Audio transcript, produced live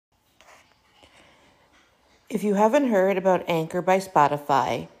If you haven't heard about Anchor by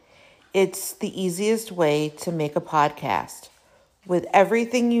Spotify, it's the easiest way to make a podcast with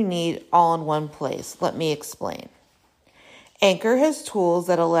everything you need all in one place. Let me explain. Anchor has tools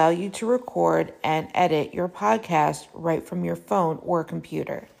that allow you to record and edit your podcast right from your phone or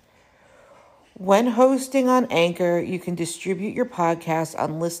computer. When hosting on Anchor, you can distribute your podcast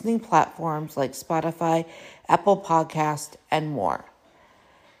on listening platforms like Spotify, Apple Podcast, and more.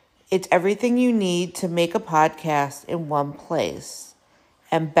 It's everything you need to make a podcast in one place.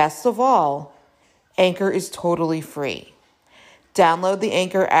 And best of all, Anchor is totally free. Download the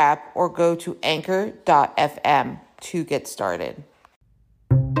Anchor app or go to anchor.fm to get started.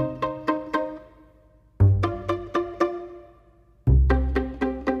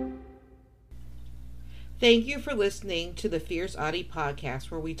 Thank you for listening to the Fierce Oddie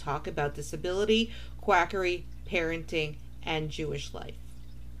podcast, where we talk about disability, quackery, parenting, and Jewish life.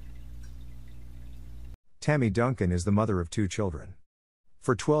 Tami Duncan is the mother of 2 children.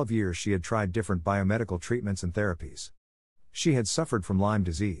 For 12 years she had tried different biomedical treatments and therapies. She had suffered from Lyme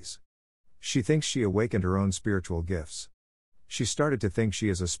disease. She thinks she awakened her own spiritual gifts. She started to think she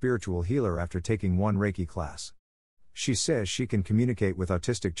is a spiritual healer after taking one Reiki class. She says she can communicate with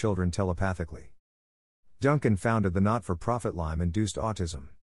autistic children telepathically. Duncan founded the not-for-profit Lyme-Induced Autism.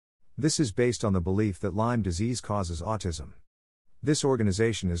 This is based on the belief that Lyme disease causes autism. This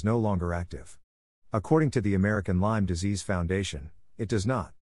organization is no longer active. According to the American Lyme Disease Foundation, it does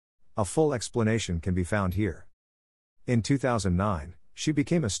not. A full explanation can be found here. In 2009, she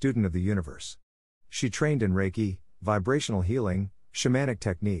became a student of the universe. She trained in Reiki, vibrational healing, shamanic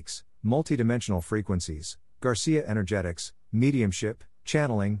techniques, multidimensional frequencies, Garcia energetics, mediumship,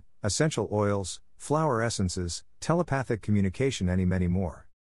 channeling, essential oils, flower essences, telepathic communication, and many more.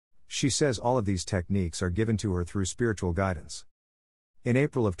 She says all of these techniques are given to her through spiritual guidance. In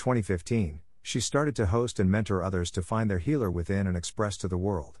April of 2015, she started to host and mentor others to find their healer within and express to the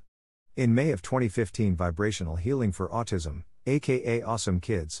world. In May of 2015, Vibrational Healing for Autism, aka Awesome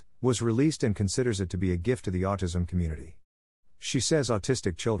Kids, was released and considers it to be a gift to the autism community. She says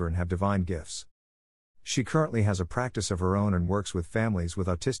autistic children have divine gifts. She currently has a practice of her own and works with families with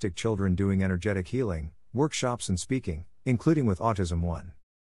autistic children doing energetic healing, workshops and speaking, including with Autism One.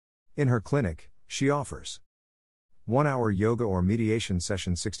 In her clinic, she offers 1-hour yoga or mediation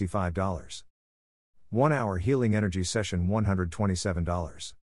session $65. 1-hour healing energy session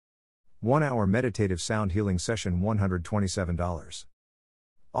 $127. 1-hour meditative sound healing session $127.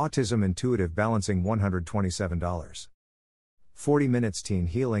 Autism intuitive balancing $127. 40 minutes teen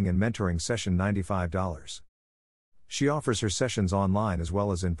healing and mentoring session $95. She offers her sessions online as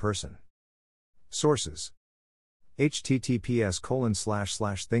well as in person. Sources: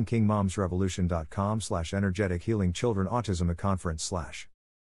 https://thinkingmomsrevolution.com/energetic healing children autism conference/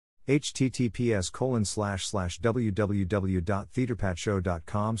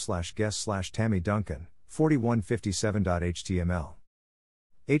 https://www.theaterpatshow.com/guest/Tami Duncan 4157.html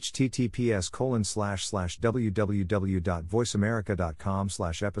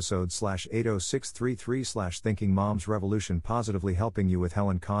https://www.voiceamerica.com/episode/80633/Thinking Moms Revolution positively helping you with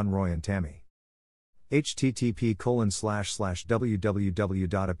Helen Conroy and Tami.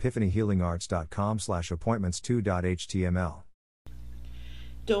 http://www.epiphanyhealingarts.com/appointments2.html.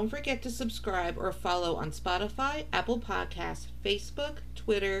 Don't forget to subscribe or follow on Spotify, Apple Podcasts, Facebook,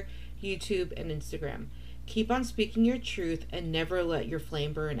 Twitter, YouTube, and Instagram. Keep on speaking your truth and never let your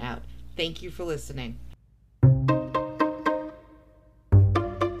flame burn out. Thank you for listening.